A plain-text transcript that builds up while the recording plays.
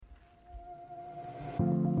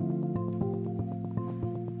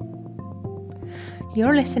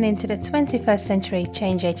You're listening to the 21st Century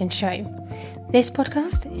Change Agent Show. This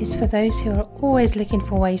podcast is for those who are always looking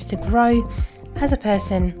for ways to grow as a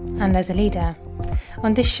person and as a leader.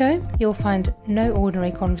 On this show, you'll find no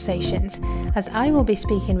ordinary conversations, as I will be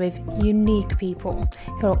speaking with unique people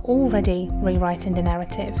who are already rewriting the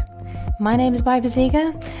narrative. My name is Baiba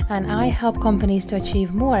Ziga, and I help companies to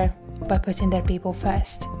achieve more by putting their people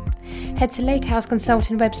first. Head to Lake House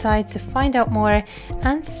Consulting website to find out more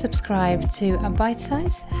and to subscribe to a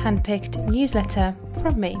bite-sized, hand-picked newsletter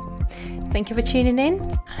from me. Thank you for tuning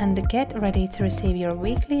in, and get ready to receive your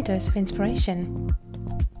weekly dose of inspiration.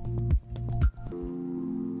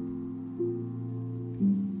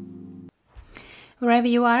 Wherever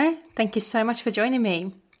you are, thank you so much for joining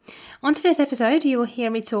me. On today's episode, you will hear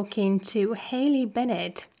me talking to Hayley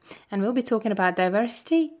Bennett, and we'll be talking about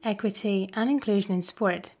diversity, equity, and inclusion in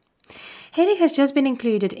sport. Hayley has just been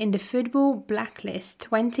included in the Football Blacklist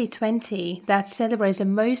 2020 that celebrates the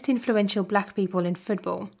most influential black people in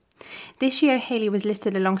football. This year, Hayley was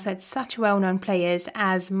listed alongside such well-known players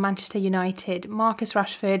as Manchester United, Marcus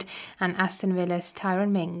Rashford, and Aston Villa's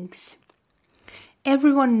Tyrone Mings.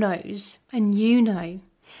 Everyone knows, and you know,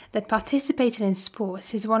 that participating in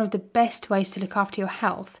sports is one of the best ways to look after your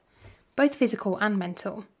health, both physical and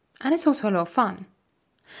mental, and it's also a lot of fun.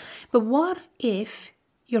 But what if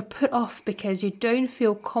you're put off because you don't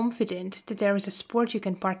feel confident that there is a sport you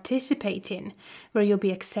can participate in where you'll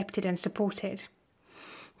be accepted and supported?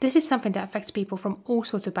 This is something that affects people from all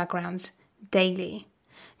sorts of backgrounds daily,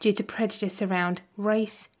 due to prejudice around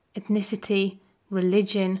race, ethnicity,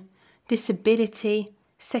 religion, disability,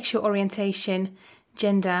 sexual orientation,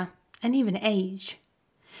 gender, and even age.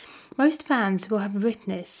 Most fans will have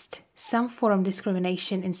witnessed some form of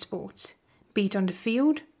discrimination in sports, be it on the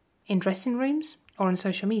field, in dressing rooms, or on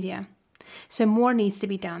social media. So more needs to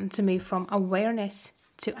be done to move from awareness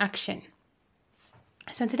to action.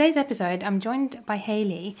 So in today's episode, I'm joined by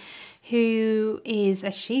Hayley, who is,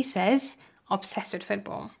 as she says, obsessed with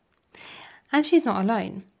football. And she's not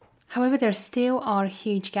alone. However, there still are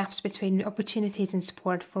huge gaps between opportunities in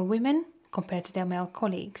sport for women compared to their male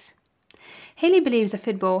colleagues. Hayley believes that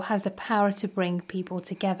football has the power to bring people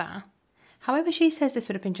together. However, she says this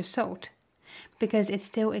with a pinch of salt, because it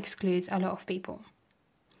still excludes a lot of people.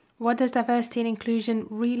 What does diversity and inclusion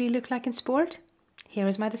really look like in sport? Here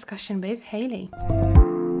is my discussion with Hayley.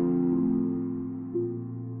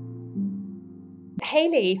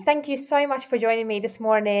 Hayley, thank you so much for joining me this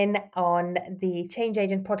morning on the Change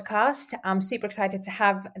Agent podcast. I'm super excited to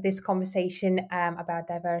have this conversation about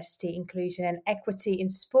diversity, inclusion, and equity in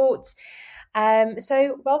sports.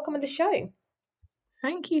 So welcome on the show.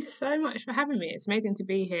 Thank you so much for having me. It's amazing to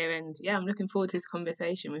be here, and I'm looking forward to this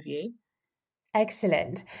conversation with you.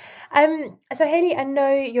 Excellent. So Hayley, I know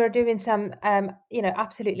you're doing some,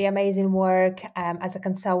 absolutely amazing work as a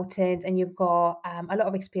consultant, and you've got a lot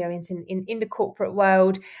of experience in the corporate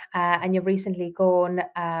world, and you've recently gone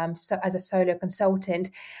as a solo consultant.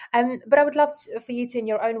 But I would love for you to, in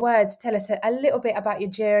your own words, tell us a little bit about your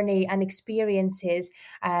journey and experiences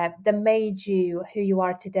that made you who you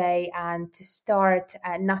are today, and to start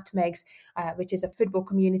Nutmegs, which is a football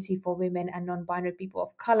community for women and non-binary people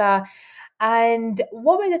of colour. And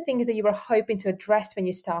what were the things that you were hoping to address when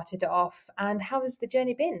you started off, and how has the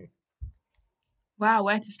journey been? Wow,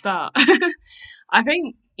 where to start? I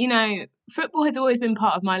think, football has always been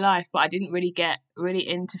part of my life, but I didn't really get really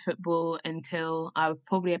into football until I was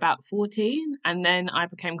probably about 14, and then I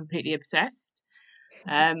became completely obsessed.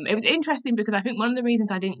 It was interesting because I think one of the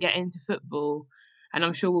reasons I didn't get into football, and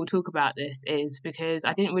I'm sure we'll talk about this, is because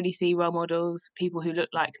I didn't really see role models, people who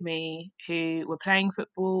looked like me, who were playing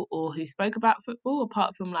football or who spoke about football,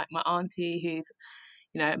 apart from like my auntie, who's,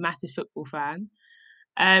 a massive football fan.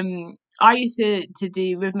 I used to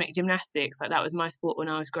do rhythmic gymnastics, like that was my sport when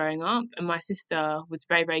I was growing up, and my sister was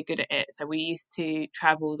very, very good at it. So we used to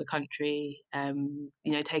travel the country,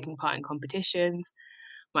 taking part in competitions.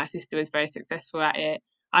 My sister was very successful at it.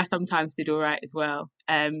 I sometimes did all right as well.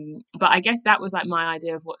 But I guess that was like my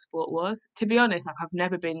idea of what sport was. To be honest, like I've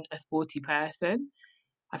never been a sporty person.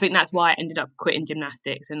 I think that's why I ended up quitting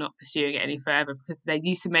gymnastics and not pursuing it any further, because they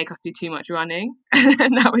used to make us do too much running,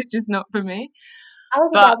 and that was just not for me. I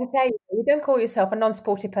was about to say, you don't call yourself a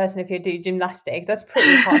non-sporty person if you do gymnastics. That's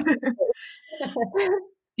pretty hard.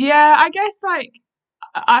 Yeah, I guess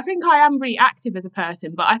I think I am really active as a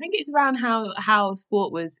person, but I think it's around how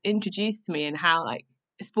sport was introduced to me, and how like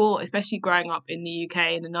sport, especially growing up in the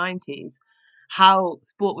UK in the 90s, how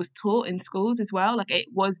sport was taught in schools as well. Like it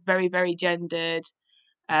was very, very gendered.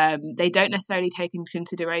 They don't necessarily take into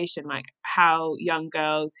consideration like how young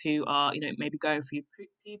girls who are, maybe going through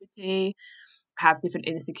puberty have different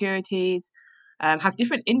insecurities. have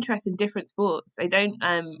different interests in different sports. They don't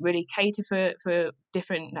really cater for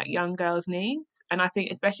different like young girls' needs. And I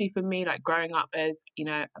think especially for me, like growing up as, you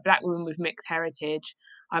know, a black woman with mixed heritage,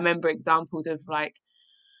 I remember examples of like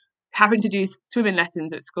having to do swimming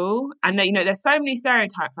lessons at school, and you know, there's so many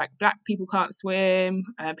stereotypes like black people can't swim.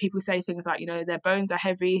 People say things like, you know, their bones are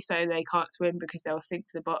heavy so they can't swim because they'll sink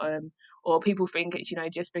to the bottom, or people think it's, you know,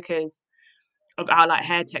 just because of our like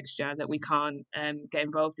hair texture that we can't get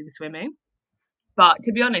involved in swimming. But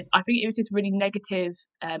to be honest, I think it was just really negative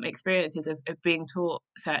experiences of being taught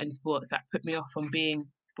certain sports that put me off from being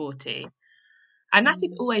sporty. And that's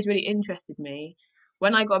just always really interested me.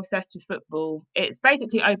 When I got obsessed with football, it's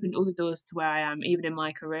basically opened all the doors to where I am, even in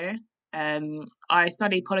my career. I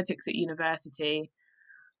studied politics at university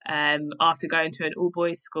after going to an all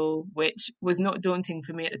boys school, which was not daunting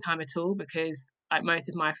for me at the time at all because like most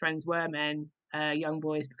of my friends were men, young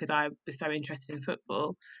boys, because I was so interested in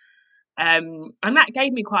football. And that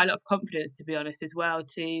gave me quite a lot of confidence, to be honest, as well,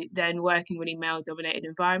 to then work in really male dominated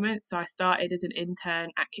environments. So I started as an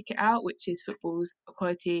intern at Kick It Out, which is football's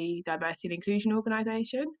equality, diversity and inclusion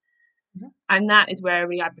organisation. Mhm. And that is where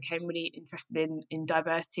really I became really interested in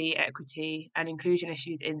diversity, equity and inclusion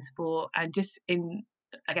issues in sport and just in,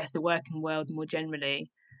 I guess, the working world more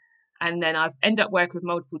generally. And then I've ended up working with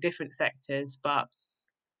multiple different sectors, but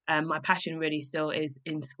my passion really still is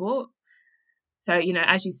in sport. So, you know,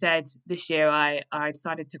 as you said, this year I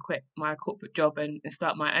decided to quit my corporate job and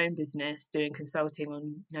start my own business doing consulting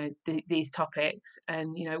on, you know, these topics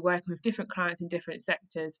and, you know, working with different clients in different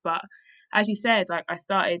sectors. But as you said, like I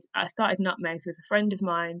started Nutmegs with a friend of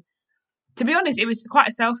mine. To be honest, it was quite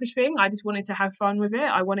a selfish thing. I just wanted to have fun with it.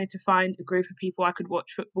 I wanted to find a group of people I could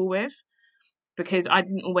watch football with because I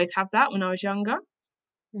didn't always have that when I was younger.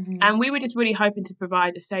 Mhm. And we were just really hoping to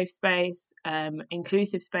provide a safe space,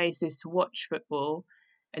 inclusive spaces to watch football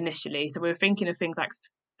initially. So we were thinking of things like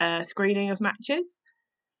screening of matches,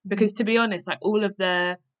 Mhm. because to be honest, like all of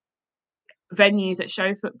the venues that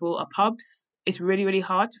show football are pubs. It's really, really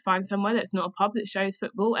hard to find somewhere that's not a pub that shows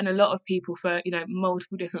football. And a lot of people, for, you know,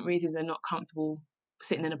 multiple different reasons, are not comfortable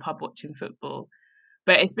sitting in a pub watching football.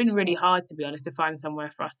 But it's been really hard, to be honest, to find somewhere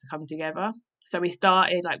for us to come together. So we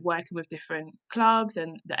started like working with different clubs,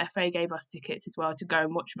 and the FA gave us tickets as well to go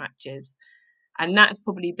and watch matches. And that's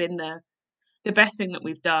probably been the best thing that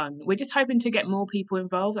we've done. We're just hoping to get more people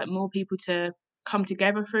involved, like more people to come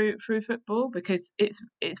together through football, because it's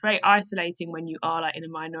very isolating when you are like in a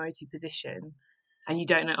minority position and you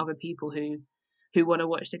don't know other people who want to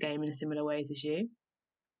watch the game in similar ways as you.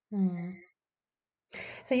 Mm.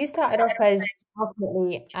 So you started off as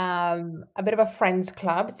ultimately a bit of a friends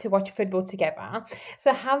club to watch football together.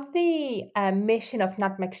 So have the mission of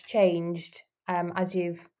Nutmegs changed as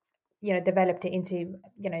you've, you know, developed it into,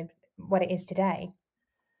 you know, what it is today?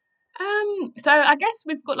 So I guess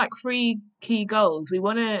we've got like three key goals. We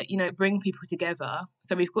want to, you know, bring people together.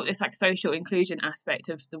 So we've got this like social inclusion aspect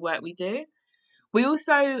of the work we do. We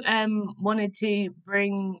also wanted to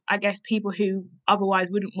bring, I guess, people who otherwise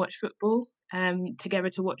wouldn't watch football together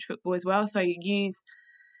to watch football as well. So use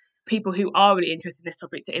people who are really interested in this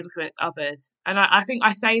topic to influence others. And I think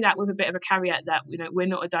I say that with a bit of a caveat that, you know, we're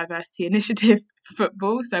not a diversity initiative for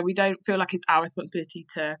football, so we don't feel like it's our responsibility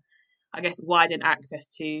to, I guess, widen access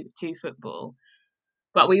to football.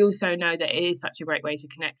 But we also know that it is such a great way to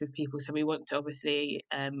connect with people, so we want to obviously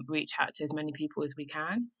reach out to as many people as we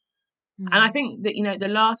can. And I Mm. think that, you know, the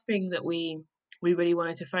last thing that we really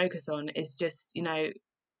wanted to focus on is just, you know,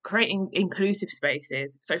 creating inclusive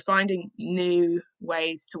spaces. So finding new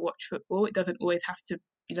ways to watch football. It doesn't always have to,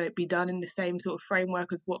 you know, be done in the same sort of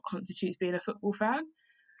framework as what constitutes being a football fan.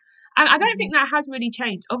 And I don't Mhm. think that has really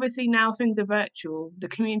changed. Obviously now things are virtual. The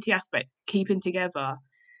community aspect, keeping together,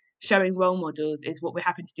 showing role models is what we're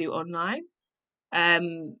having to do online.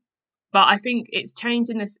 Um, but I think it's changed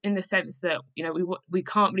in the sense that, you know, we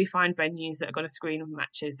can't really find venues that are going to screen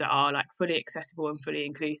matches that are like fully accessible and fully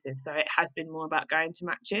inclusive. So it has been more about going to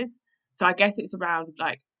matches. So I guess it's around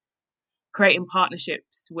like creating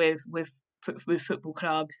partnerships with football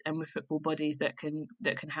clubs and with football bodies that can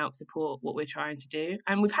help support what we're trying to do.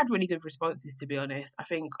 And we've had really good responses, to be honest. I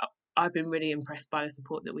think I've been really impressed by the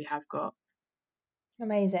support that we have got.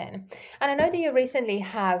 Amazing. And I know that you recently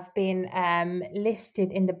have been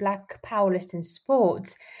listed in the Black Power list in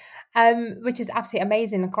sports, which is absolutely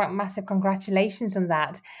amazing. And quite massive congratulations on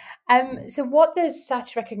that. So, what does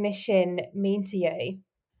such recognition mean to you?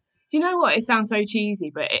 You know what? It sounds so cheesy,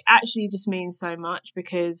 but it actually just means so much,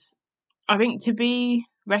 because I think to be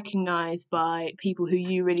recognised by people who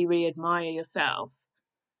you really, really admire yourself,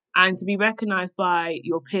 and to be recognised by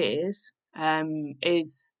your peers,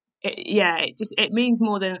 is it means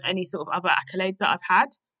more than any sort of other accolades that I've had.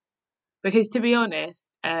 Because to be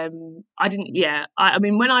honest, I didn't. Yeah, I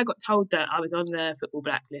mean, when I got told that I was on the football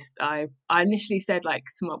blacklist, I initially said, like,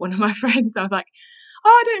 to one of my friends, I was like,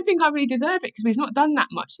 "Oh, I don't think I really deserve it because we've not done that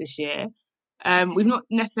much this year. We've not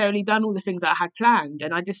necessarily done all the things that I had planned,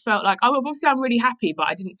 and I just felt like, oh, obviously I'm really happy, but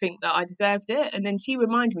I didn't think that I deserved it." And then she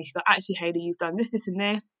reminded me, she's like, "Actually, Hayley, you've done this, this, and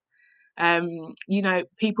this.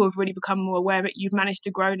 People have really become more aware that you've managed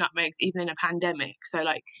to grow nutmegs even in a pandemic. So,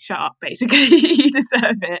 like, shut up, basically, you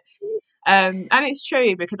deserve it." And it's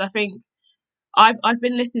true, because I think I've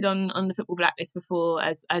been listed on the football blacklist before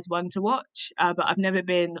as one to watch, but I've never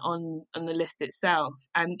been on the list itself.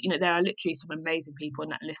 And there are literally some amazing people on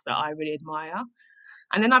that list that I really admire.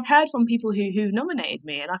 And then I've heard from people who nominated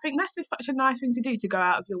me, and I think that's just such a nice thing to do, to go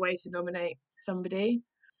out of your way to nominate somebody.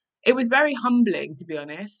 It was very humbling, to be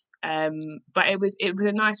honest, but it was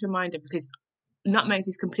a nice reminder, because Nutmegs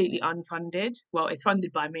is completely unfunded. Well, it's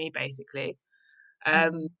funded by me, basically.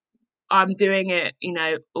 I'm doing it,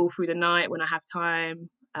 all through the night when I have time.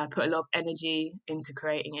 I put a lot of energy into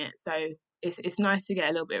creating it, so it's nice to get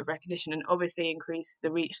a little bit of recognition, and obviously increase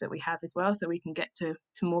the reach that we have as well, so we can get to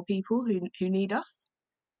more people who need us.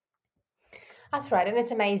 That's right, and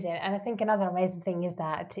it's amazing. And I think another amazing thing is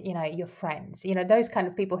that, your friends, those kind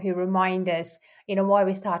of people who remind us, why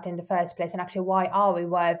we started in the first place, and actually why are we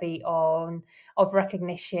worthy of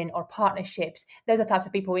recognition or partnerships. Those are types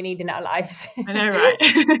of people we need in our lives. I know, right?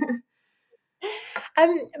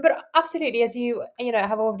 But absolutely, as you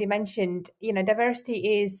have already mentioned,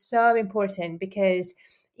 diversity is so important because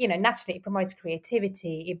naturally it promotes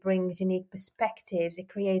creativity, it brings unique perspectives, it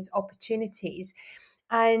creates opportunities.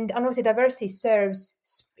 And also diversity serves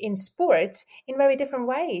in sports in very different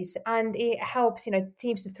ways, and it helps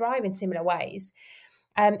teams to thrive in similar ways.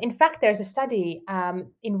 In fact, there's a study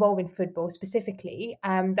involving football specifically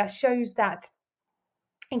that shows that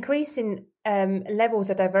increasing levels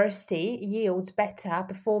of diversity yields better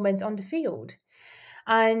performance on the field.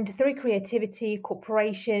 And through creativity,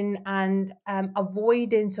 cooperation, and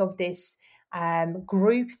avoidance of this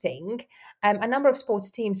group thing, a number of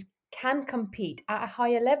sports teams can compete at a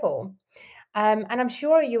higher level. And I'm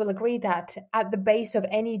sure you will agree that at the base of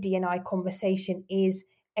any D&I conversation is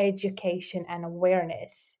education and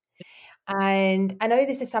awareness. And I know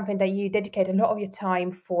this is something that you dedicate a lot of your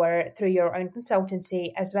time for through your own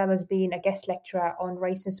consultancy, as well as being a guest lecturer on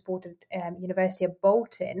race and sport at University of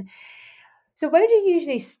Bolton. So where do you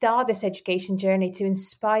usually start this education journey to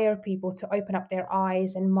inspire people to open up their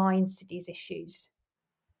eyes and minds to these issues?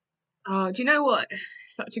 Oh, do you know what?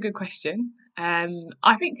 Such a good question.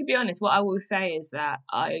 I think, to be honest, what I will say is that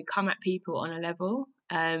I come at people on a level,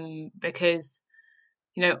 because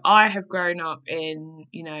I have grown up in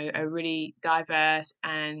a really diverse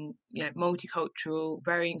and multicultural,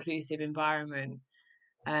 very inclusive environment.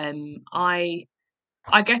 I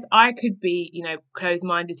guess I could be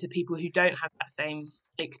closed-minded to people who don't have that same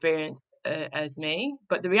experience as me,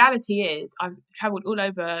 but the reality is I've travelled all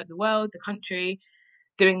over the world, the country,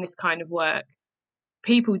 doing this kind of work.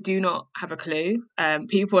 People do not have a clue.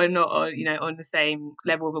 People are not on the same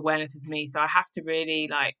level of awareness as me, so I have to really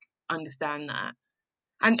understand that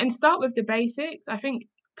and start with the basics. I think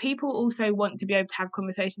people also want to be able to have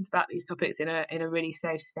conversations about these topics in a really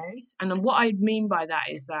safe space, and what I mean by that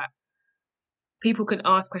is that people can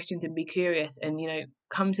ask questions and be curious, and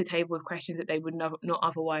come to the table with questions that they would not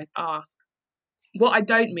otherwise ask. What I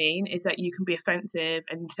don't mean is that you can be offensive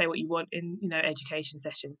and say what you want in education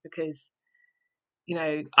sessions, because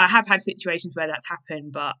I have had situations where that's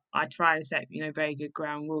happened, but I try and set very good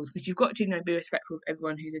ground rules, because you've got to be respectful of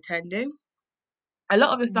everyone who's attending. A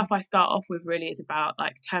lot of the stuff I start off with really is about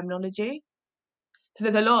terminology. So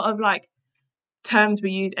there's a lot of terms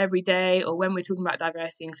we use every day, or when we're talking about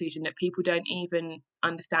diversity inclusion, that people don't even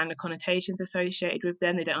understand the connotations associated with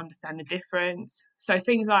them. They don't understand the difference. So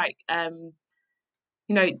things like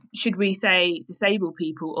should we say disabled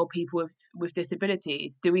people or people with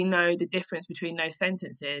disabilities? Do we know the difference between those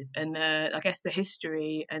sentences, and I guess the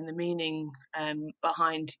history and the meaning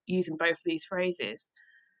behind using both of these phrases?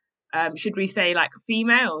 Should we say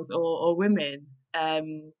females or women?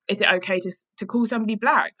 Is it okay to call somebody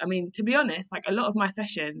black? I mean, to be honest, a lot of my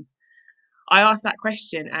sessions, I ask that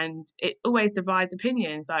question, and it always divides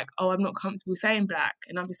opinions. Oh, I'm not comfortable saying black,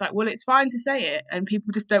 and I'm just well, it's fine to say it, and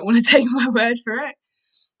people just don't want to take my word for it.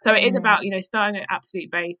 So it is about starting at absolute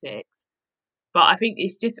basics, but I think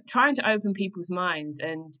it's just trying to open people's minds.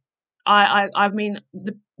 And I mean,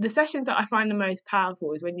 the sessions that I find the most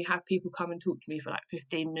powerful is when you have people come and talk to me for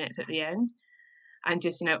 15 minutes at the end, and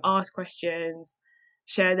just ask questions,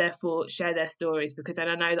 share their thoughts, share their stories, because then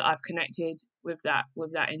I know that I've connected with that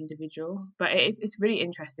individual. But it's really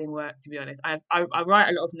interesting work, to be honest. I write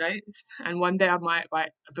a lot of notes, and one day I might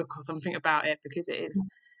write a book or something about it, because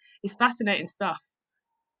it's fascinating stuff.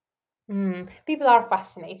 People are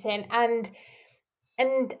fascinating, and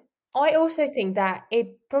I also think that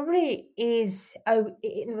it probably is.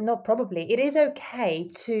 Not probably. It is okay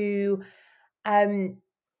um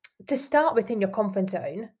to start within your comfort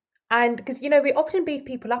zone. And because, we often beat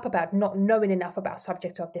people up about not knowing enough about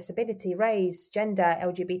subjects of disability, race, gender,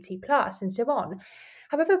 LGBT plus, and so on.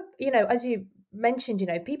 However, as you mentioned,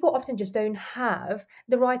 people often just don't have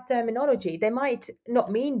the right terminology. They might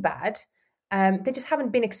not mean bad. They just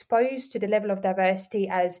haven't been exposed to the level of diversity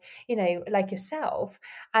as, like yourself,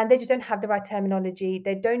 and they just don't have the right terminology.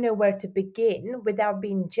 They don't know where to begin without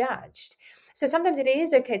being judged. So sometimes it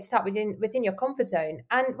is okay to start within your comfort zone.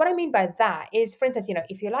 And what I mean by that is, for instance,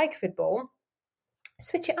 if you like football,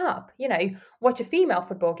 switch it up, watch a female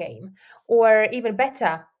football game, or even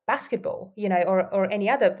better, basketball, or any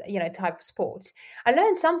other, type of sport, and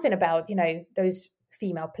learn something about, those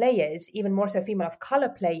female players, even more so female of color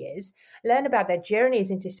players, learn about their journeys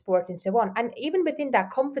into sport and so on. And even within that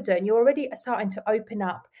comfort zone, you're already starting to open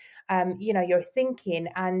up, your thinking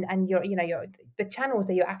and your the channels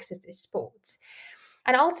that you access to sports.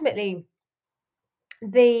 And ultimately,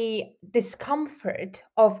 the discomfort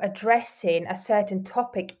of addressing a certain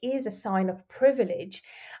topic is a sign of privilege,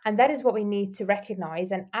 and that is what we need to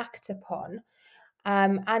recognize and act upon,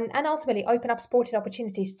 and ultimately open up sporting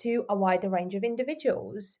opportunities to a wider range of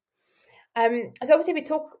individuals. So obviously we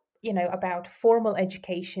talk, about formal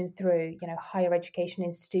education through, higher education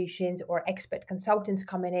institutions or expert consultants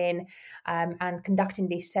coming in, and conducting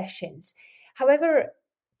these sessions. However,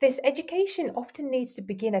 this education often needs to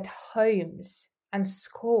begin at homes and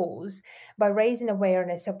schools by raising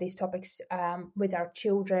awareness of these topics, with our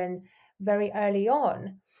children very early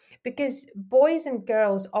on, because boys and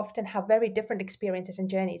girls often have very different experiences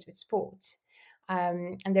and journeys with sports.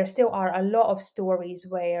 And there still are a lot of stories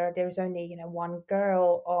where there's only, one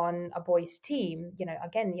girl on a boys' team,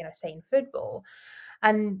 again, say in football.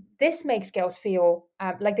 And this makes girls feel,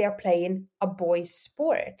 like they are playing a boys'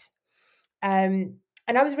 sport. Um,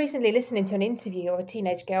 and I was recently listening to an interview of a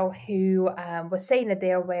teenage girl who, was saying that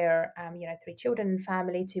there were, three children in the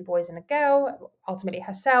family, two boys and a girl, ultimately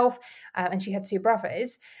herself, and she had two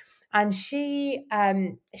brothers. And she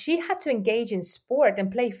had to engage in sport and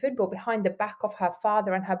play football behind the back of her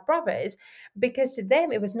father and her brothers, because to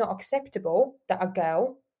them it was not acceptable that a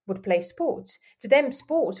girl would play sports. To them,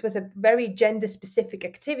 sports was a very gender specific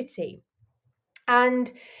activity.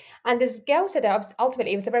 And this girl said that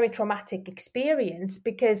ultimately it was a very traumatic experience,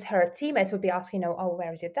 because her teammates would be asking, oh,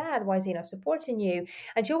 where is your dad? Why is he not supporting you?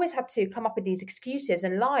 And she always had to come up with these excuses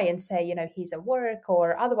and lie and say, he's at work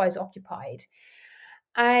or otherwise occupied.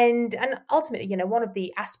 And ultimately, one of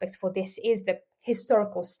the aspects for this is the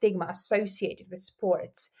historical stigma associated with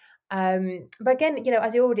sports. But again,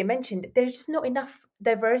 as you already mentioned, there's just not enough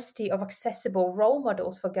diversity of accessible role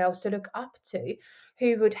models for girls to look up to,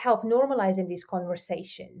 who would help normalizing these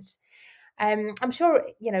conversations. I'm sure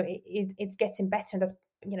it's getting better, and that's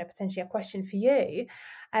potentially a question for you.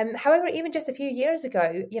 However, even just a few years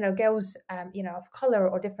ago, girls of color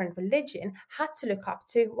or different religion had to look up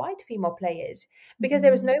to white female players, because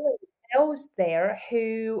there was no one else there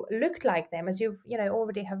who looked like them, as you've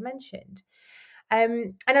already have mentioned.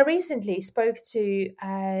 And I recently spoke to,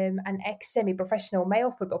 an ex-semi-professional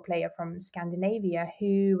male football player from Scandinavia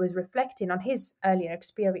who was reflecting on his earlier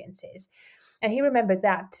experiences. And he remembered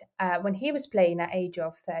that, when he was playing at age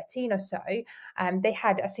of 13 or so, they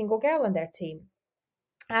had a single girl on their team.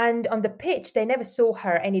 And on the pitch, they never saw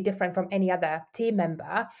her any different from any other team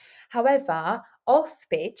member. However, off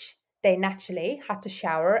pitch, they naturally had to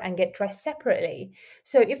shower and get dressed separately.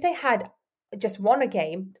 So if they had just won a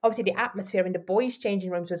game, obviously the atmosphere in the boys'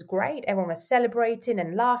 changing rooms was great. Everyone was celebrating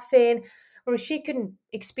and laughing, whereas she couldn't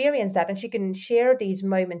experience that, and she couldn't share these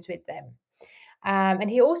moments with them. And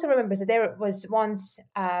he also remembers that there was once,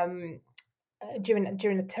 during a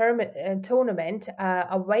tournament,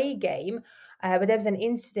 away game, but there was an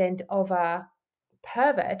incident of a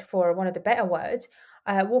pervert, for one of the better words,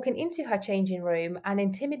 walking into her changing room and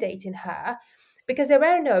intimidating her, because there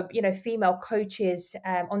were no female coaches,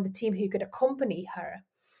 on the team who could accompany her.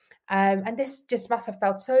 And this just must have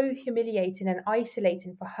felt so humiliating and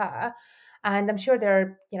isolating for her. And I'm sure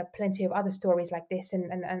there are plenty of other stories like this,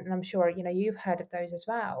 and I'm sure you've heard of those as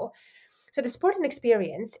well. So the sporting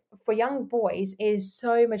experience for young boys is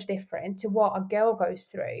so much different to what a girl goes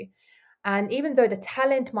through. And even though the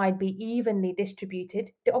talent might be evenly distributed,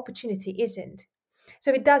 the opportunity isn't.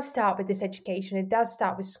 So it does start with this education. It does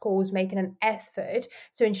start with schools making an effort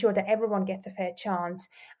to ensure that everyone gets a fair chance,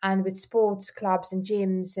 and with sports clubs and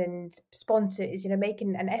gyms and sponsors,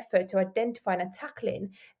 making an effort to identify and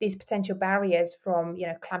tackling these potential barriers, from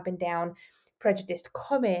clamping down prejudiced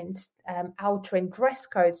comments, altering dress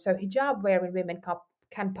codes so hijab wearing women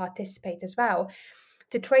can participate as well,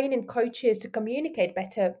 to training coaches to communicate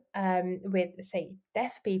better with, say,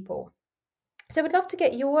 deaf people. So we'd love to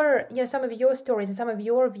get some of your stories and some of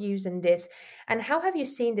your views on this. And how have you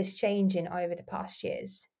seen this changing over the past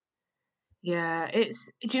years? Yeah,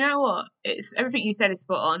 do you know what? It's everything you said is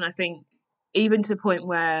spot on. I think even to the point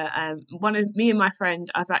where one of me and my friend,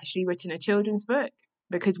 I've actually written a children's book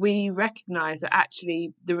because we recognise that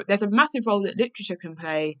actually there's a massive role that literature can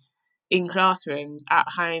play in classrooms, at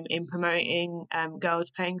home, in promoting girls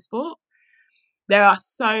playing sport. There are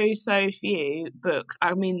so few books.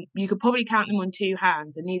 I mean, you could probably count them on two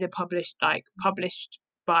hands, and these are published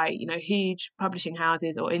by huge publishing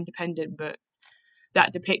houses or independent books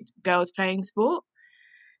that depict girls playing sport.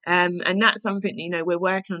 And that's something we're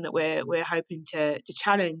working on, that we're hoping to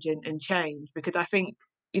challenge and change, because I think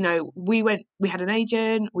we had an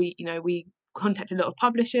agent, we contacted a lot of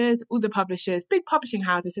publishers. All the publishers, big publishing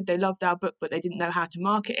houses, said they loved our book, but they didn't know how to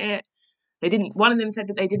market it. They didn't. One of them said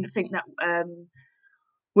that they didn't think that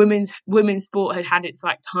women's sport had its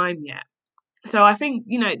time yet. So I think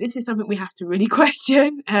this is something we have to really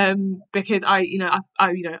question, because I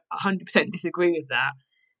 100% disagree with that,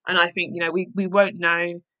 and I think we won't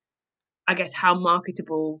know, I guess, how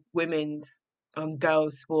marketable women's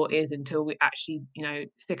girls sport is until we actually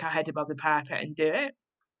stick our head above the parapet and do it.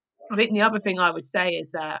 I think the other thing I would say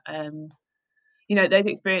is that those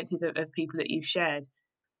experiences of people that you've shared,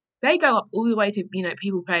 they go up all the way to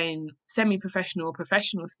people playing semi-professional or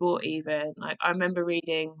professional sport even. Like, I remember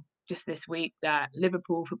reading just this week that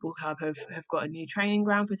Liverpool Football Club have got a new training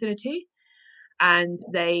ground facility, and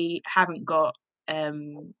they haven't got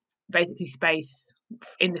basically space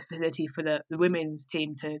in the facility for the women's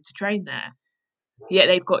team to train there. Yet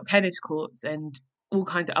they've got tennis courts and all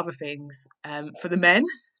kinds of other things for the men.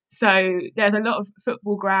 So there's a lot of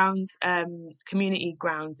football grounds, community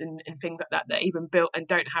grounds, and things like that that are even built and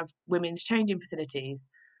don't have women's changing facilities.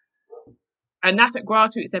 And that's at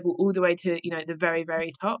grassroots level all the way to the very,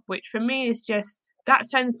 very top, which for me is just, that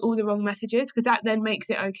sends all the wrong messages, because that then makes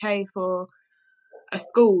it okay for a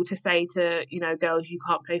school to say to girls, you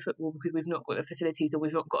can't play football because we've not got the facilities, or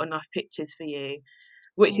we've not got enough pitches for you,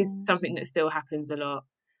 which is something that still happens a lot.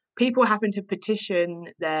 People having to petition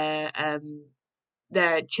their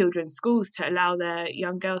children's schools to allow their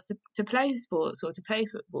young girls to play sports or to play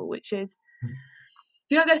football, which is,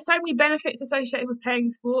 there's so many benefits associated with playing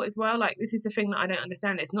sport as well. Like, this is the thing that I don't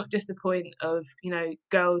understand. It's not just a point of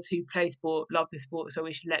girls who play sport love the sport, so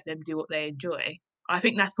we should let them do what they enjoy. I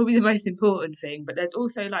think that's probably the most important thing, but there's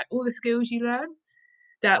also all the skills you learn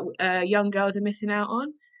that young girls are missing out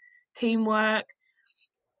on. Teamwork,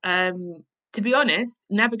 to be honest,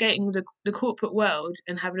 navigating the corporate world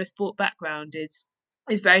and having a sport background is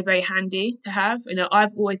very, very handy to have.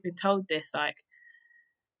 I've always been told this, like,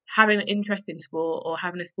 having an interest in sport or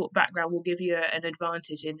having a sport background will give you an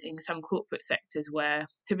advantage in some corporate sectors where,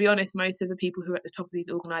 to be honest, most of the people who are at the top of these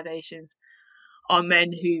organisations are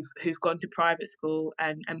men who've gone to private school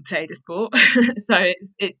and played a sport. So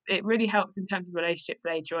it really helps in terms of relationships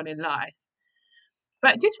later on in life.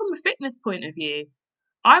 But just from a fitness point of view,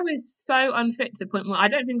 I was so unfit to the point where I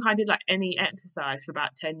don't think I did any exercise for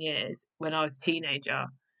about 10 years when I was a teenager,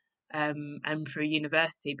 and through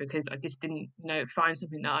university, because I just didn't find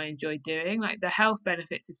something that I enjoyed doing. Like, the health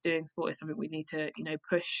benefits of doing sport is something we need to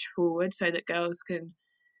push forward so that girls can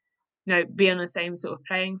be on the same sort of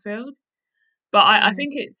playing field. But I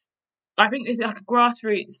think it's like a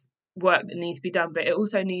grassroots work that needs to be done, but it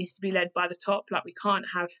also needs to be led by the top. Like, we can't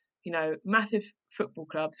have massive football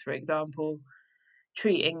clubs, for example,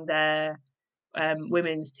 treating their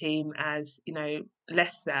women's team as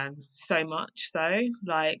less than, so much so.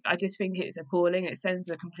 Like, I just think it's appalling. It sends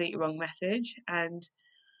a complete wrong message. And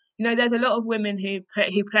there's a lot of women who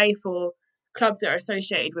play for clubs that are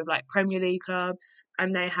associated with Premier League clubs,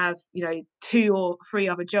 and they have 2 or 3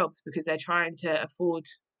 other jobs because they're trying to afford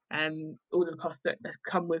all the costs that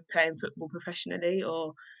come with playing football professionally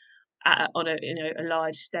or on a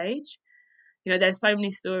large stage. There's so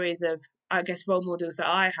many stories of, I guess, role models that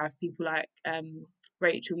I have, people like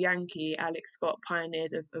Rachel Yankee, Alex Scott,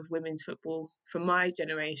 pioneers of women's football from my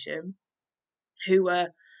generation, who were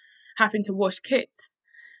having to wash kits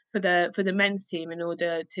for the men's team in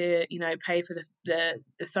order to pay for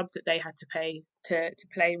the subs that they had to pay to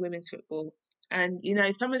play women's football. And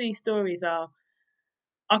some of these stories are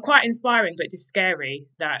are quite inspiring, but just scary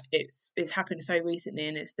that it's happened so recently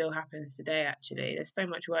and it still happens today. Actually, there's so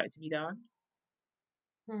much work to be done.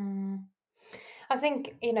 I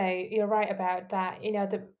think, you're right about that.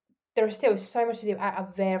 There is still so much to do at a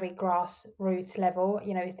very grassroots level.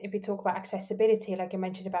 If we talk about accessibility, like you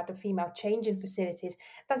mentioned about the female changing facilities,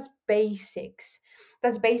 that's basics.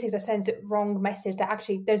 That's basics that sends the wrong message that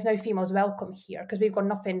actually there's no females welcome here because we've got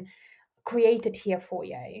nothing created here for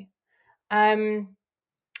you. Um,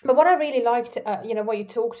 but what I really liked, what you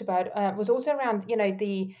talked about was also around,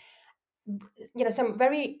 the some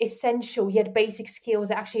very essential yet basic skills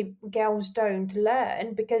that actually girls don't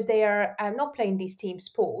learn because they are not playing these team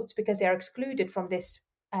sports because they are excluded from this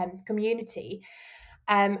community.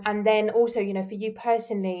 And then also, for you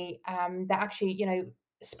personally, that actually,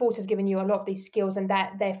 sports has given you a lot of these skills, and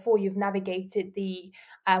that therefore you've navigated the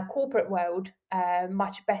corporate world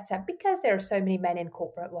much better because there are so many men in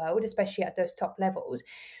corporate world, especially at those top levels.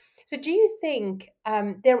 So do you think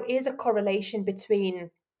there is a correlation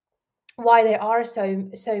between why there are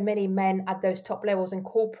so many men at those top levels in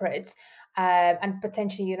corporates, and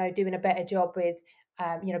potentially doing a better job with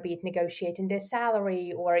be it negotiating their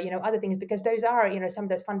salary or other things, because those are some of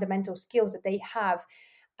those fundamental skills that they have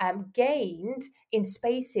gained in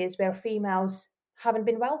spaces where females haven't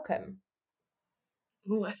been welcome.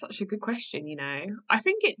 Oh, that's such a good question. I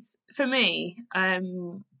think it's for me.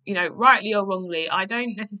 Rightly or wrongly, I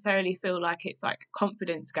don't necessarily feel like it's like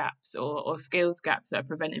confidence gaps or skills gaps that are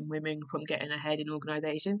preventing women from getting ahead in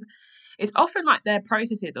organisations. It's often like their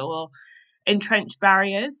processes or entrenched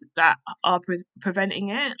barriers that are preventing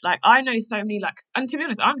it. Like I know so many and to be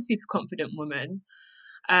honest, I'm a super confident woman,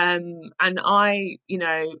 and I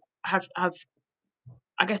have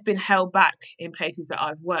I guess been held back in places that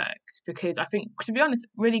I've worked because I think, to be honest,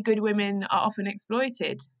 really good women are often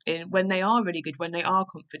exploited in when they are really good, when they are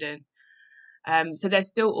confident. So there's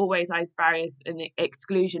still always those barriers and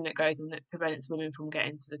exclusion that goes on that prevents women from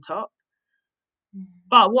getting to the top.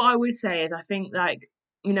 But what I would say is I think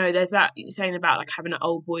there's that saying about like having an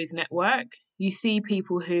old boys network. You see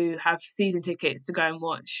people who have season tickets to go and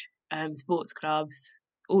watch sports clubs.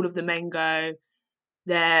 All of the men go,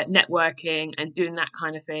 they're networking and doing that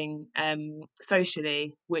kind of thing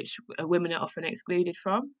socially, which women are often excluded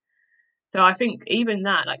from. So I think even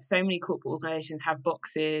that, like so many corporate organisations have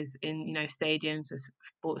boxes in stadiums or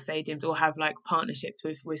sports stadiums, or have like partnerships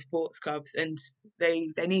with sports clubs, and they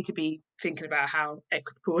need to be thinking about how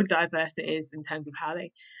equitable and diverse it is in terms of how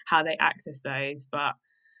they access those. But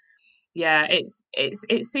yeah, it's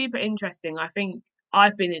super interesting. I think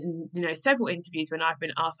I've been in several interviews when I've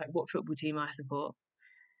been asked like what football team I support,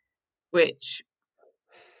 which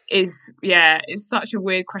it's such a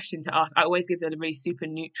weird question to ask. I always give them a really super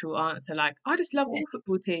neutral answer, like I just love all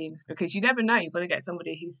football teams, because you never know, you're going to get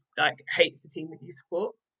somebody who's like hates the team that you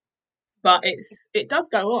support. But it does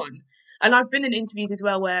go on, and I've been in interviews as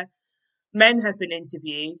well where men have been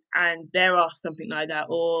interviewed and they're asked something like that,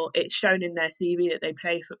 or it's shown in their CV that they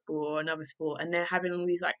play football or another sport, and they're having all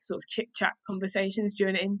these like sort of chit chat conversations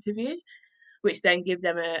during an interview, which then give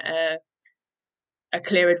them a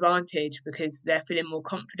clear advantage because they're feeling more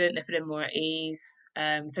confident, they're feeling more at ease.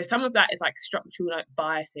 So some of that is like structural like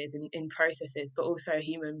biases in processes, but also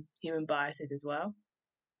human biases as well.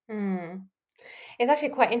 Mm. It's actually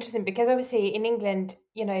quite interesting because obviously in England,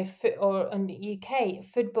 or in the UK,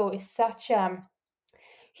 football is such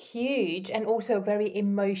huge and also very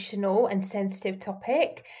emotional and sensitive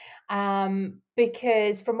topic,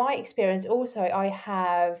 because from my experience also I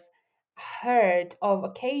have heard of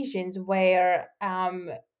occasions where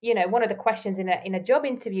one of the questions in a job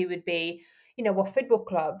interview would be, what football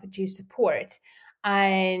club do you support?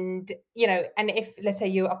 And and if, let's say,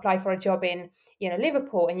 you apply for a job in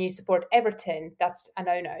Liverpool and you support Everton, that's a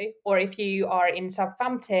no-no. Or if you are in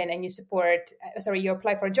Southampton and you support you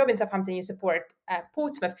apply for a job in Southampton, you support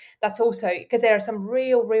Portsmouth, that's also, because there are some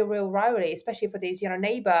real rivalry, especially for these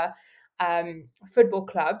neighbor football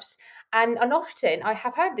clubs. And often I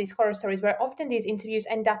have heard these horror stories where often these interviews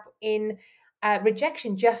end up in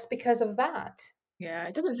rejection just because of that. Yeah,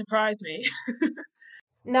 it doesn't surprise me.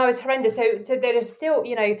 No, it's horrendous. So there is still,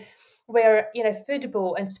 where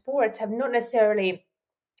football and sports have not necessarily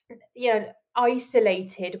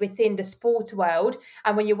isolated within the sports world,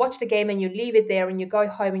 and when you watch the game and you leave it there and you go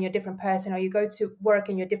home and you're a different person, or you go to work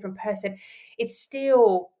and you're a different person, it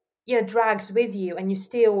still drags with you, and you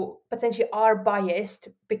still potentially are biased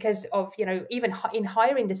because of even in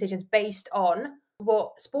hiring decisions based on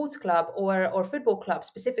what sports club or football club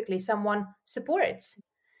specifically someone supports.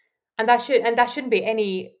 And that shouldn't be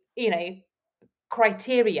any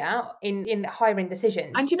criteria in hiring And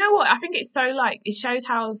decisions. you know what? I think it's so like it shows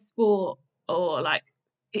how sport or like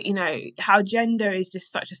how gender is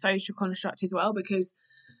just such a social construct as well, because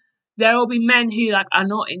there will be men who like are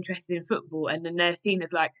not interested in football, and then they're seen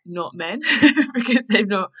as like not men because they've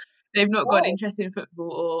not got Oh. interest in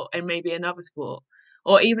football or and maybe another sport,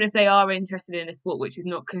 or even if they are interested in a sport which is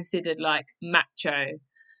not considered like macho,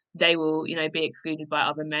 they will be excluded by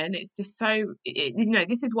other men. It's just so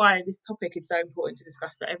this is why this topic is so important to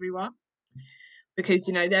discuss for everyone, because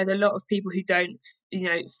there's a lot of people who don't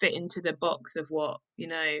fit into the box of what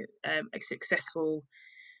a successful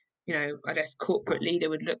I guess corporate leader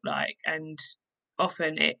would look like, and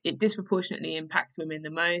often it disproportionately impacts women the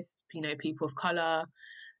most, people of color,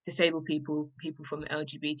 disabled people, people from the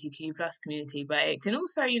LGBTQ plus community, but it can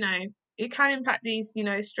also it can impact these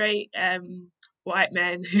straight white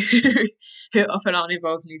men who often aren't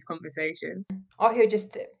involved in these conversations. Or who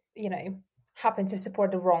just, happen to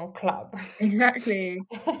support the wrong club. Exactly.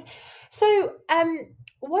 So,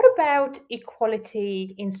 what about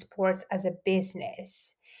equality in sports as a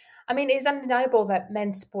business? I mean, it's undeniable that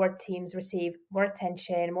men's sport teams receive more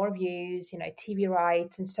attention, more views, TV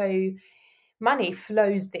rights, and so money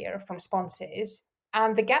flows there from sponsors.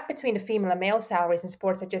 And the gap between the female and male salaries in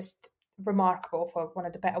sports are just remarkable, for one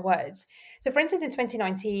of the better words. So, for instance, in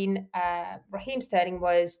 2019, Raheem Sterling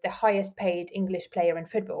was the highest paid English player in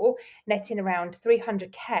football, netting around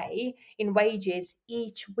 300K in wages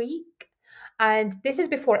each week. And this is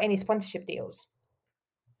before any sponsorship deals.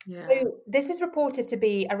 Yeah. So, this is reported to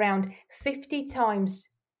be around 50 times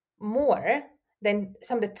more than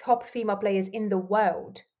some of the top female players in the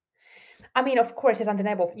world. I mean, of course, it's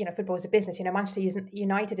undeniable, football is a business. Manchester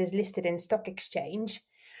United is listed in stock exchange.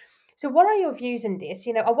 So what are your views on this?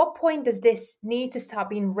 At what point does this need to start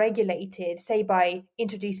being regulated, say by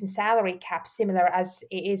introducing salary caps similar as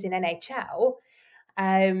it is in NHL?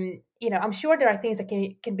 I'm sure there are things that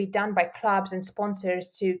can be done by clubs and sponsors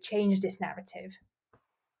to change this narrative.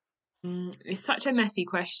 It's such a messy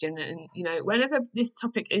question, and whenever this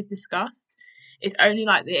topic is discussed, it's only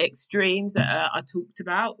like the extremes that are talked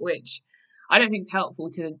about, which I don't think is helpful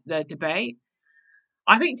to the debate.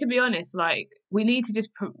 I think, to be honest, like we need to just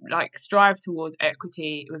strive towards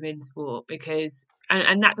equity within sport, because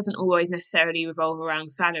and that doesn't always necessarily revolve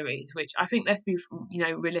around salaries, which I think, let's be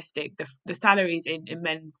realistic, the salaries in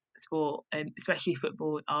men's sport, and especially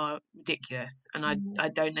football, are ridiculous, and I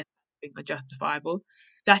don't necessarily think are justifiable.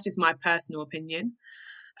 That's just my personal opinion.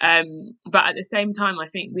 But at the same time, I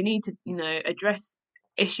think we need to address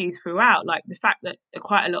issues throughout, like the fact that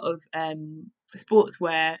quite a lot of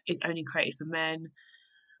sportswear is only created for men.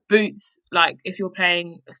 Boots, like if you're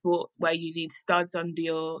playing a sport where you need studs under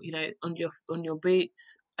your on your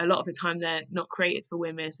boots, a lot of the time they're not created for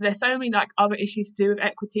women. So there's so many like other issues to do with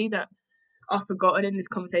equity that are forgotten in this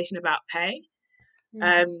conversation about pay.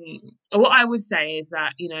 Mm. What I would say is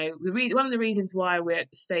that one of the reasons why we're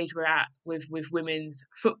at the stage we're at with women's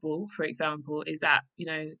football, for example, is that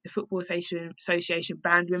the Football Association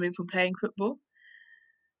banned women from playing football.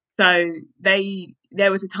 So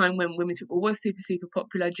there was a time when women's football was super, super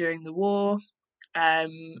popular during the war.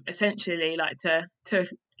 Essentially, like to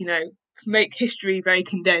make history very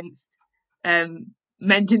condensed. Men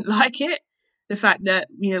didn't like it, the fact that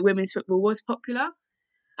women's football was popular,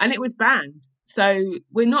 and it was banned. So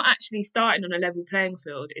we're not actually starting on a level playing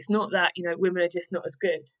field. It's not that women are just not as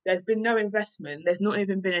good. There's been no investment. There's not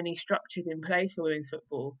even been any structures in place for women's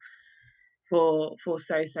football for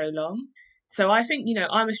so long. So I think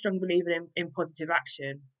I'm a strong believer in positive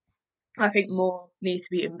action. I think more needs to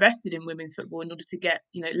be invested in women's football in order to get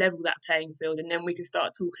level that playing field, and then we can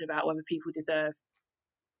start talking about whether people deserve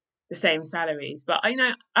the same salaries. But I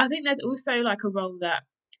think there's also like a role that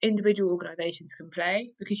individual organisations can play,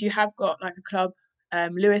 because you have got like a club,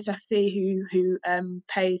 Lewis FC, who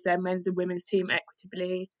pays their men's and women's team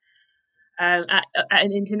equitably at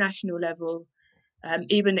an international level.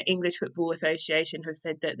 Even the English Football Association has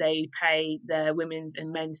said that they pay their women's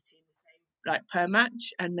and men's team like per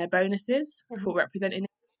match and their bonuses for representing.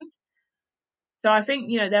 So I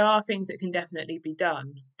think there are things that can definitely be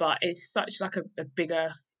done, but it's such like a bigger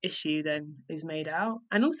issue than is made out.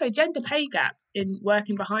 And also gender pay gap in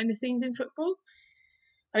working behind the scenes in football.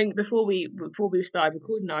 I think before we started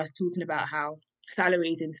recording, I was talking about how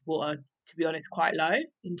salaries in sport are, to be honest, quite low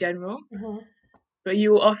in general. Mm-hmm. But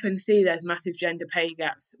you will often see there's massive gender pay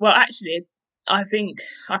gaps. Well, actually, I think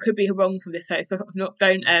I could be wrong from this, so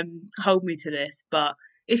don't hold me to this. But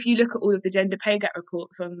if you look at all of the gender pay gap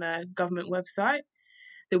reports on the government website,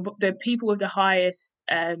 the people with the highest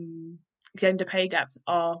gender pay gaps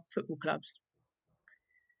are football clubs,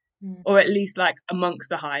 or at least like amongst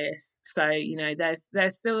the highest. So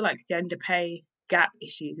there's still like gender pay gap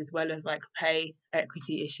issues as well as like pay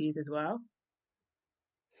equity issues as well.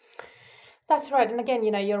 That's right. And again,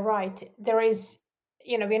 you're right. There is,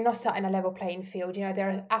 we're not starting a level playing field. There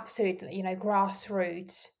is absolutely,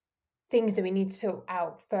 grassroots things that we need to sort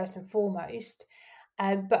out first and foremost.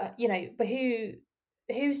 But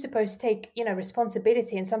who's supposed to take,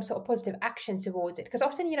 responsibility and some sort of positive action towards it? Because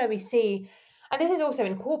often, we see, and this is also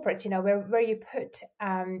in corporate, where you put,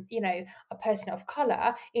 a person of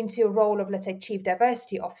color into a role of, let's say, chief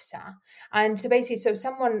diversity officer. And so basically, so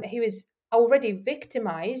someone who is already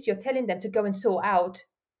victimized, you're telling them to go and sort out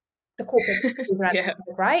the corporate issues around Yeah. it,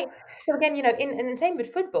 right? So again, in the same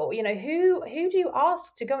with football, who do you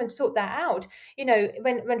ask to go and sort that out?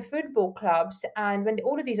 When football clubs and when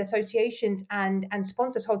all of these associations and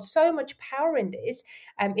sponsors hold so much power in this,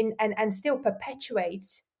 and still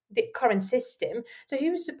perpetuates the current system. So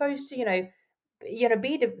who's supposed to,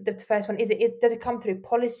 be the first one? Does it come through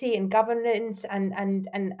policy and governance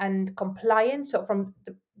and compliance, or from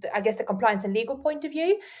I guess the compliance and legal point of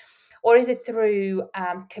view, or is it through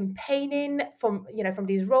campaigning from from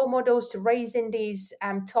these role models to raising these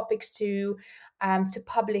topics to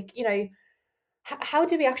public? How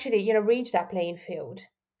do we actually reach that playing field?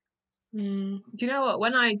 Do you know what?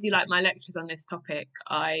 When I do like my lectures on this topic,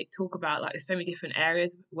 I talk about like there's so many different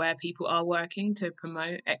areas where people are working to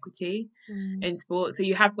promote equity Mm. in sport. So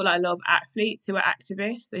you have got like a lot of athletes who are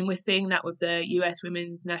activists, and we're seeing that with the US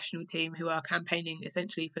women's national team who are campaigning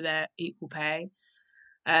essentially for their equal pay.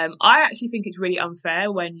 I actually think it's really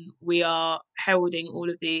unfair when we are heralding all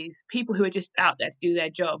of these people who are just out there to do their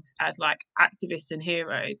jobs as like activists and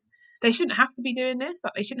heroes. They shouldn't have to be doing this.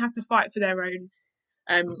 Like they shouldn't have to fight for their own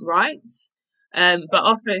rights. But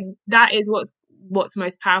often that is what's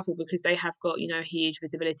most powerful because they have got huge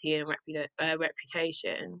visibility and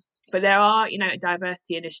reputation. But there are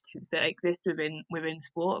diversity initiatives that exist within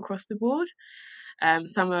sport across the board.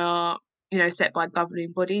 Some are set by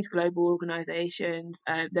governing bodies, global organisations.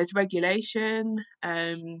 There's regulation.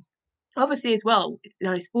 Obviously as well,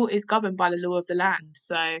 sport is governed by the law of the land.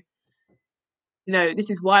 So this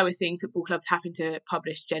is why we're seeing football clubs having to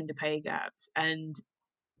publish gender pay gaps. And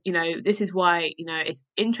this is why it's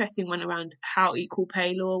interesting when around how equal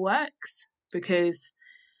pay law works, because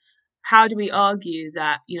how do we argue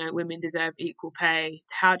that women deserve equal pay?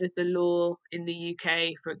 How does the law in the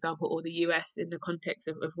UK, for example, or the US in the context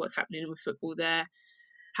of what's happening with football there,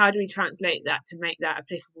 how do we translate that to make that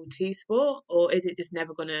applicable to sport? Or is it just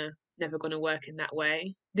never gonna work in that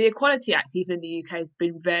way? The Equality Act, even in the UK, has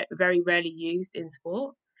been very rarely used in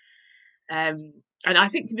sport. And I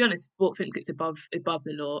think, to be honest, sport thinks it's above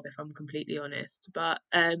the law, if I'm completely honest. But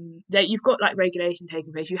that you've got like regulation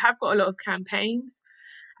taking place. You have got a lot of campaigns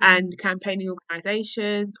and campaigning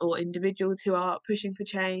organisations or individuals who are pushing for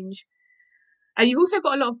change. And you've also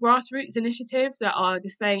got a lot of grassroots initiatives that are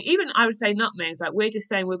just saying, even I would say nutmegs, like we're just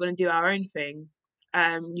saying we're going to do our own thing.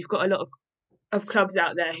 You've got a lot of clubs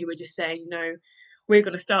out there who are just saying, we're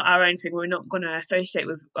going to start our own thing. We're not going to associate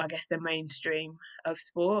with, I guess, the mainstream of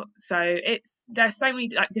sport. So there's so many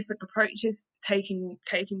like different approaches taking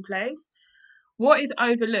place. What is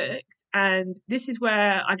overlooked, and this is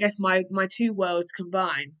where I guess my two worlds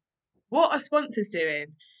combine. What are sponsors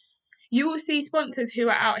doing? You will see sponsors who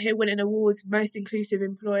are out here winning awards, most inclusive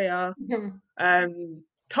employer, Mhm.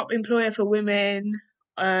 top employer for women,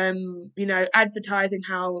 advertising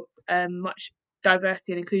how much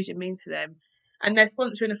diversity and inclusion means to them. And they're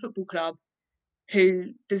sponsoring a football club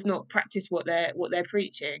who does not practice what they're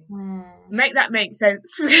preaching. Mm. Make that make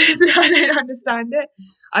sense because I don't understand it.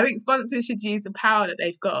 I think sponsors should use the power that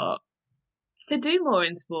they've got to do more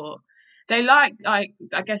in sport. They like I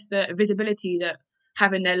guess the visibility that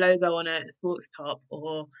having their logo on a sports top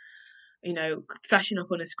or flashing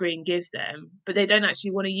up on a screen gives them, but they don't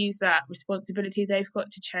actually want to use that responsibility they've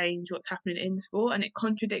got to change what's happening in sport, and it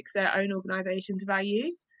contradicts their own organisation's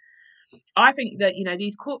values. I think that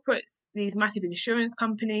these corporates, these massive insurance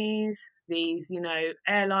companies, these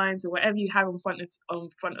airlines or whatever you have on front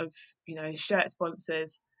of shirt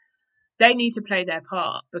sponsors, they need to play their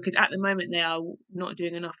part because at the moment they are not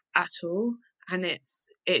doing enough at all, and they've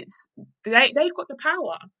got the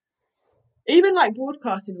power. Even like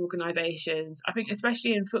broadcasting organisations, I think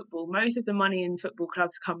especially in football, most of the money in football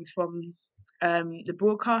clubs comes from the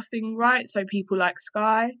broadcasting rights. So people like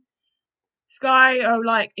Sky are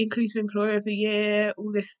like inclusive employer of the year,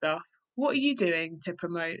 all this stuff. What are you doing to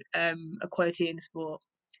promote equality in sport?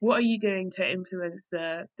 What are you doing to influence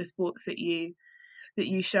the sports that you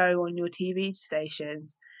show on your TV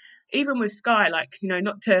stations? Even with Sky, like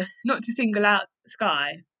not to single out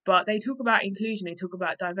Sky, but they talk about inclusion, they talk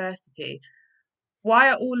about diversity. Why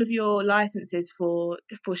are all of your licenses for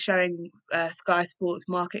showing Sky Sports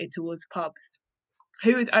marketed towards pubs?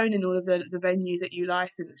 Who is owning all of the venues that you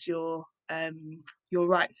license your your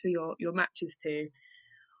rights for your matches to.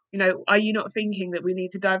 Are you not thinking that we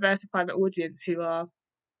need to diversify the audience who are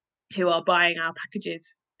buying our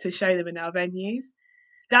packages to show them in our venues?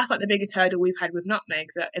 That's like the biggest hurdle we've had with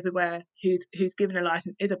Nutmegs, that everywhere who's given a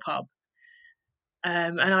license is a pub.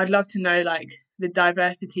 And I'd love to know like the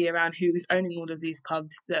diversity around who's owning all of these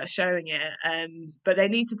pubs that are showing it. But they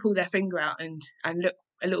need to pull their finger out and look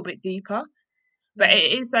a little bit deeper. But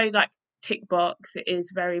it is so like tick box. It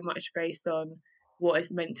is very much based on what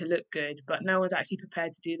is meant to look good, but no one's actually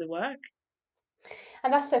prepared to do the work.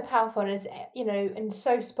 And that's so powerful, and it's, and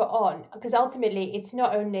so spot on, because ultimately it's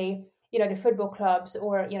not only, the football clubs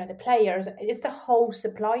or, the players, it's the whole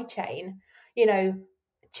supply chain,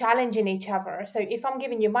 challenging each other. So if I'm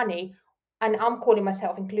giving you money and I'm calling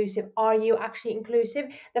myself inclusive, are you actually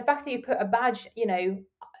inclusive? The fact that you put a badge,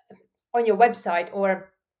 on your website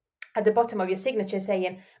or at the bottom of your signature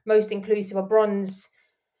saying most inclusive or bronze,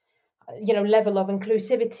 level of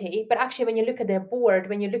inclusivity, but actually when you look at their board,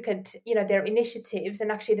 when you look at, their initiatives,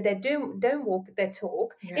 and actually they don't walk their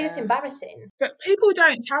talk, it is embarrassing. But people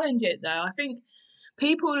don't challenge it though. I think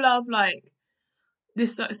people love like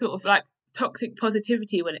this sort of like toxic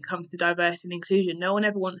positivity when it comes to diversity and inclusion. No one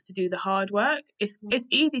ever wants to do the hard work. It's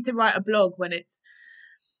easy to write a blog when it's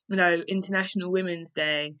International Women's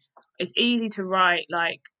Day. It's easy to write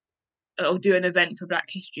like or do an event for Black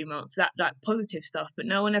History Month, that like positive stuff, but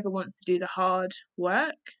no one ever wants to do the hard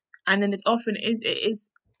work. And then it is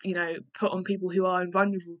put on people who are in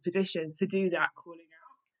vulnerable positions to do that calling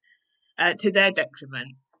out to their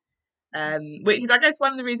detriment. Which is, I guess,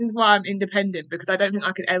 one of the reasons why I'm independent, because I don't think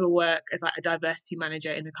I could ever work as like a diversity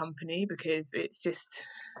manager in a company, because it's just,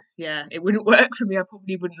 it wouldn't work for me. I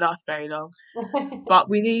probably wouldn't last very long. But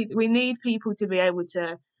we need people to be able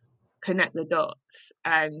to connect the dots,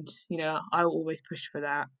 and I will always push for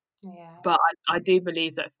that. But I do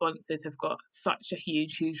believe that sponsors have got such a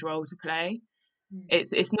huge role to play.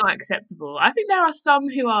 It's not acceptable. I think there are some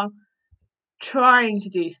who are trying to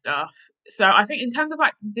do stuff. So I think in terms of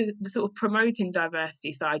like the sort of promoting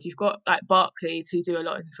diversity side, you've got like Barclays, who do a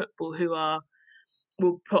lot in football, who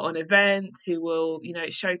will put on events, who will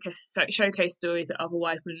showcase stories that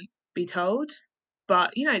otherwise wouldn't be told.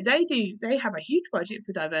 But they have a huge budget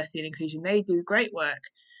for diversity and inclusion. They do great work.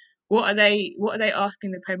 What are they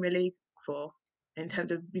asking the Premier League for in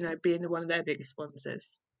terms of being one of their biggest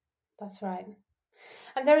sponsors? That's right.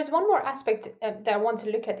 And there is one more aspect that I want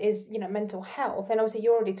to look at is, mental health. And obviously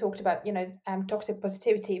you already talked about, toxic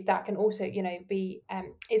positivity. That can also, be,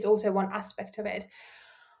 is also one aspect of it.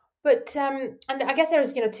 But, and I guess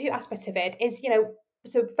there's, two aspects of it is,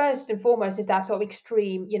 so first and foremost is that sort of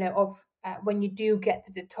extreme, of when you do get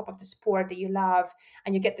to the top of the sport that you love,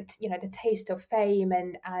 and you get the taste of fame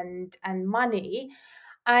and money.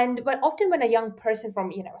 But often when a young person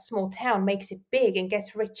from, a small town makes it big and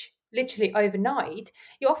gets rich literally overnight,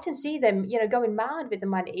 you often see them, going mad with the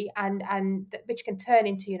money, and which can turn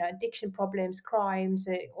into, addiction problems, crimes,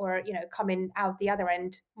 or, coming out the other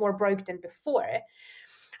end more broke than before.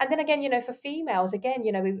 And then again, for females, again,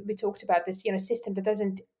 we talked about this, system that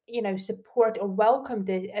doesn't, support or welcome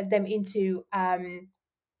them into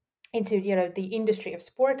the industry of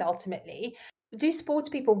sport ultimately. Do sports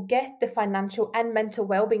people get the financial and mental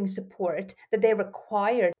well-being support that they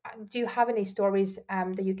require? Do you have any stories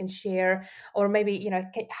that you can share, or maybe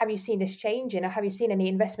have you seen this changing, or have you seen any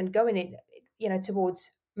investment going in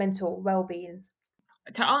towards mental well-being?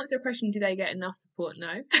 To answer your question, do they get enough support?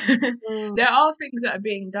 No. There are things that are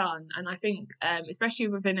being done, and I think especially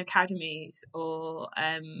within academies or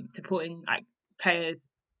supporting like players,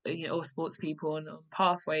 or sports people on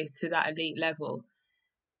pathways to that elite level.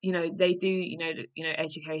 They do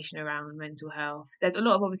education around mental health. There's a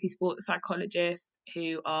lot of obviously sports psychologists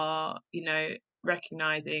who are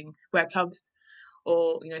recognizing where clubs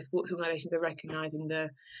or sports organizations are recognizing the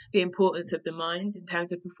importance of the mind in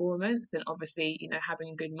terms of performance, and obviously having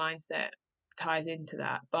a good mindset ties into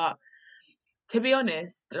that. But to be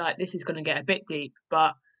honest, like, this is going to get a bit deep,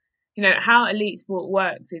 but how elite sport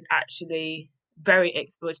works is actually very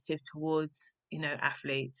exploitative towards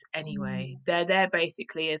athletes anyway. They're there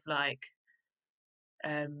basically as like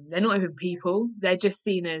they're not even people, they're just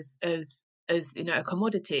seen as a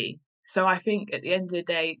commodity. So I think at the end of the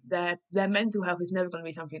day, their mental health is never going to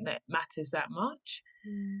be something that matters that much.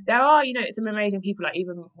 There are some amazing people, like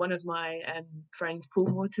even one of my friends, Paul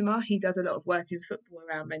Mortimer. He does a lot of work in football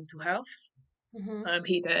around mental health.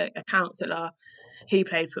 He's a counsellor. He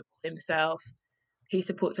played football himself. He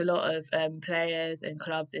supports a lot of players and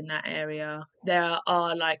clubs in that area. There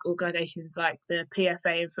are like organisations like the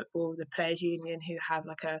PFA in football, the Players Union, who have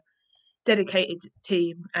like a dedicated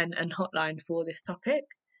team and hotline for this topic.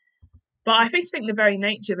 But I think the very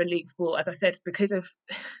nature of elite sport, as I said, because of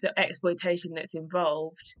the exploitation that's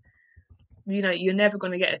involved, you're never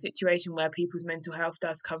going to get a situation where people's mental health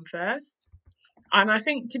does come first. And I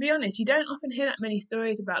think, to be honest, you don't often hear that many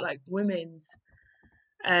stories about like women's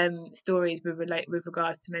stories with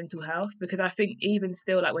regards to mental health, because I think even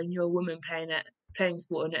still, like when you're a woman playing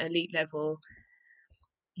sport on an elite level,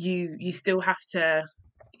 you still have to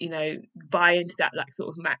buy into that like sort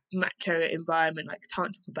of macho environment, like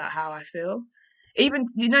can't talk about how I feel. Even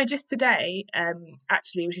just today,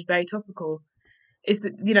 actually, which is very topical, is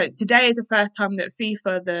that today is the first time that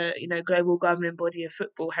FIFA, the global governing body of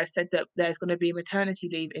football, has said that there's going to be maternity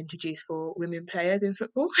leave introduced for women players in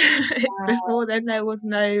football. Before then, there was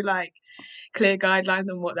no like clear guidelines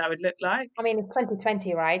on what that would look like. I mean, it's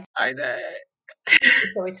 2020, right? I know.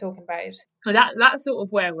 That's what we're talking about. Well, that's sort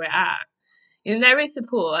of where we're at. There is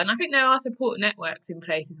support, and I think there are support networks in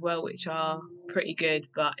place as well, which are pretty good.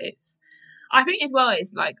 But I think as well,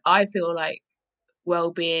 it's like I feel like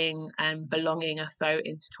well-being and belonging are so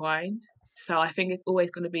intertwined. So I think it's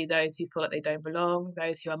always going to be those who feel like they don't belong,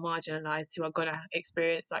 those who are marginalised, who are going to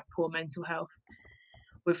experience like poor mental health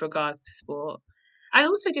with regards to sport. And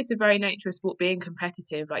also just the very nature of sport being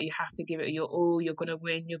competitive, like you have to give it your all, you're going to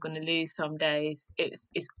win, you're going to lose some days.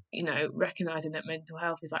 It's recognising that mental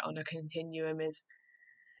health is like on a continuum is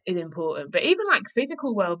important. But even like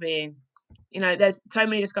physical well-being, there's so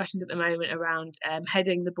many discussions at the moment around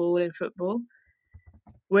heading the ball in football.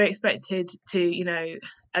 We're expected to,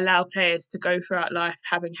 allow players to go throughout life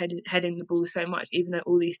heading the ball so much, even though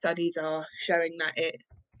all these studies are showing that it,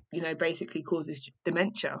 basically causes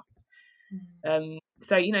dementia.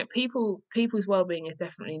 So people's well-being is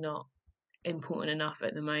definitely not important enough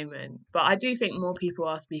at the moment. But I do think more people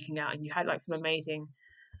are speaking out, and you had like some amazing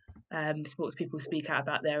sports people speak out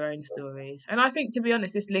about their own stories. And I think, to be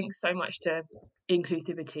honest, this links so much to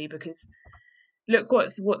inclusivity, because look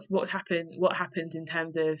what's happened. What happens in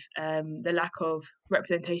terms of the lack of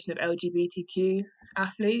representation of LGBTQ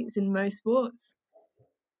athletes in most sports,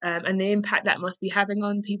 and the impact that must be having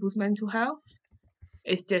on people's mental health.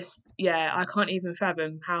 It's just, I can't even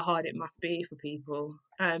fathom how hard it must be for people.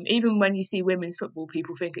 Even when you see women's football,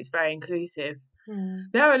 people think it's very inclusive.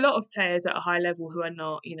 There are a lot of players at a high level who are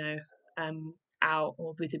not, out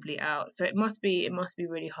or visibly out. So it must be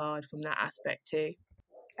really hard from that aspect too.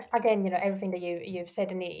 Again, everything that you've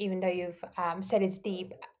said, and even though you've said it's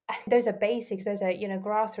deep, those are basics. Those are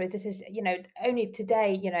grassroots. This is only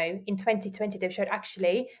today, in 2020, they've showed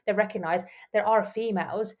actually they recognise there are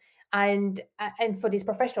females, and for these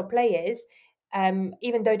professional players,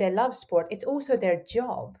 even though they love sport, it's also their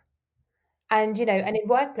job. And and in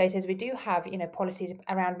workplaces we do have policies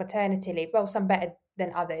around maternity leave. Well, some better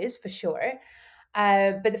than others for sure.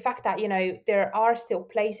 But the fact that there are still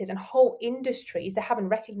places and whole industries that haven't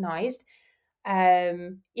recognized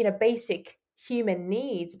basic human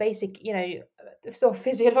needs, basic sort of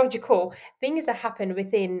physiological things that happen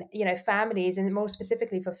within families, and more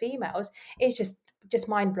specifically for females, is just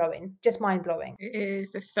mind-blowing. It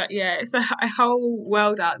is. It's a whole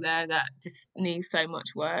world out there that just needs so much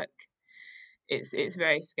work. It's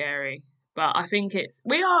very scary. But I think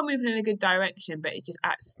we are moving in a good direction, but it's just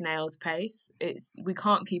at snail's pace. We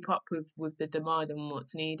can't keep up with the demand and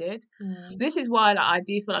what's needed. This is why I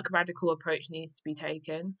do feel like a radical approach needs to be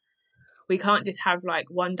taken. We can't just have like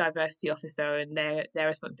one diversity officer and their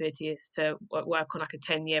responsibility is to work on like a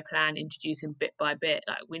 10-year plan, introducing bit by bit.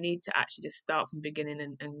 Like we need to actually just start from the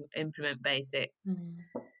beginning and implement basics.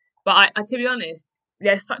 But I to be honest,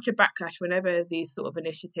 there's such a backlash whenever these sort of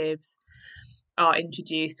initiatives are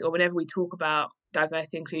introduced, or whenever we talk about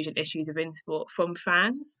diversity inclusion issues within sport, from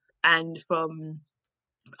fans and from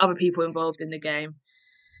other people involved in the game.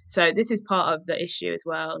 So this is part of the issue as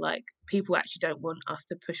well. Like people actually don't want us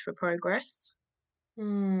to push for progress.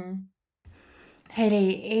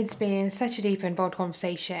 Hayley, it's been such a deep and broad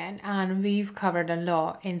conversation, and we've covered a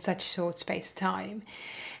lot in such a short space of time.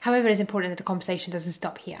 However, it's important that the conversation doesn't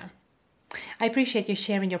stop here. I appreciate you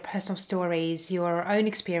sharing your personal stories, your own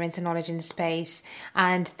experience and knowledge in the space,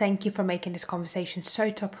 and thank you for making this conversation so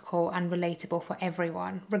topical and relatable for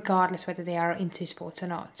everyone, regardless whether they are into sports or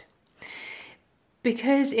not.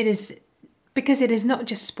 Because it is not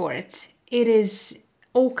just sports, it is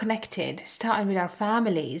all connected, starting with our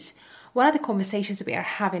families. What are the conversations we are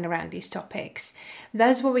having around these topics?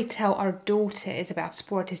 That's what we tell our daughters about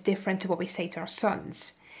sport is different to what we say to our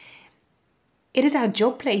sons. It is our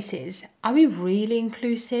job places. Are we really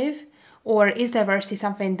inclusive? Or is diversity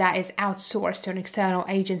something that is outsourced to an external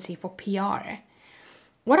agency for PR?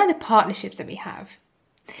 What are the partnerships that we have?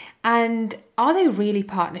 And are they really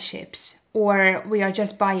partnerships? Or we are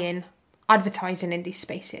just buying advertising in these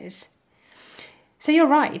spaces? So you're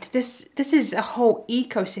right, this is a whole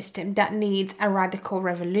ecosystem that needs a radical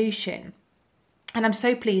revolution. And I'm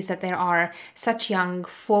so pleased that there are such young,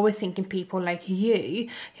 forward-thinking people like you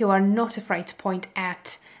who are not afraid to point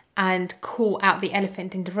at and call out the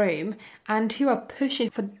elephant in the room and who are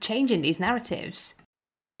pushing for changing these narratives.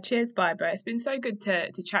 Cheers, Barbara. It's been so good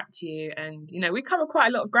to chat to you, and we covered quite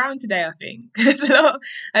a lot of ground today. I think there's a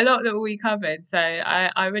lot that we covered. So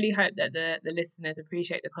I really hope that the listeners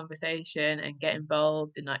appreciate the conversation and get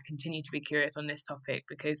involved and continue to be curious on this topic,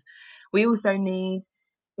 because we also need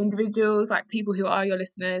individuals, like people who are your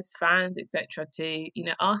listeners, fans, etc., to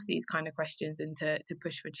ask these kind of questions and to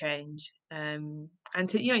push for change, and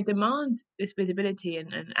to demand this visibility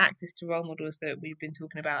and access to role models that we've been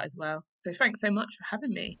talking about as well. So thanks so much for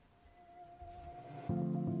having me.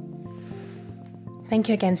 Thank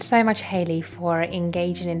you again so much, Hayley, for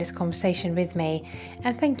engaging in this conversation with me,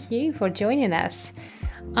 and thank you for joining us.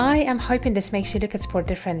 I am hoping this makes you look at sport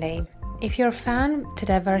differently. If you're a fan, to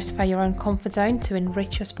diversify your own comfort zone to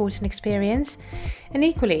enrich your sporting experience. And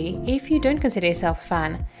equally, if you don't consider yourself a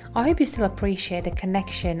fan, I hope you still appreciate the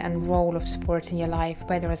connection and role of sport in your life,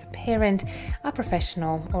 whether as a parent, a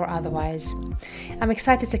professional, or otherwise. I'm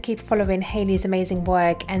excited to keep following Hayley's amazing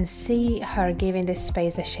work and see her giving this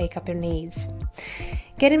space the shake-up it needs.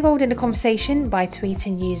 Get involved in the conversation by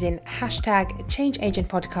tweeting using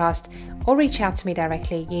 #ChangeAgentPodcast or reach out to me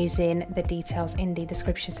directly using the details in the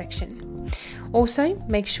description section. Also,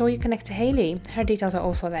 make sure you connect to Hayley. Her details are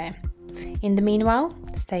also there. In the meanwhile,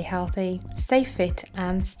 stay healthy, stay fit,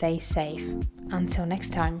 and stay safe. Until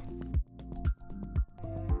next time.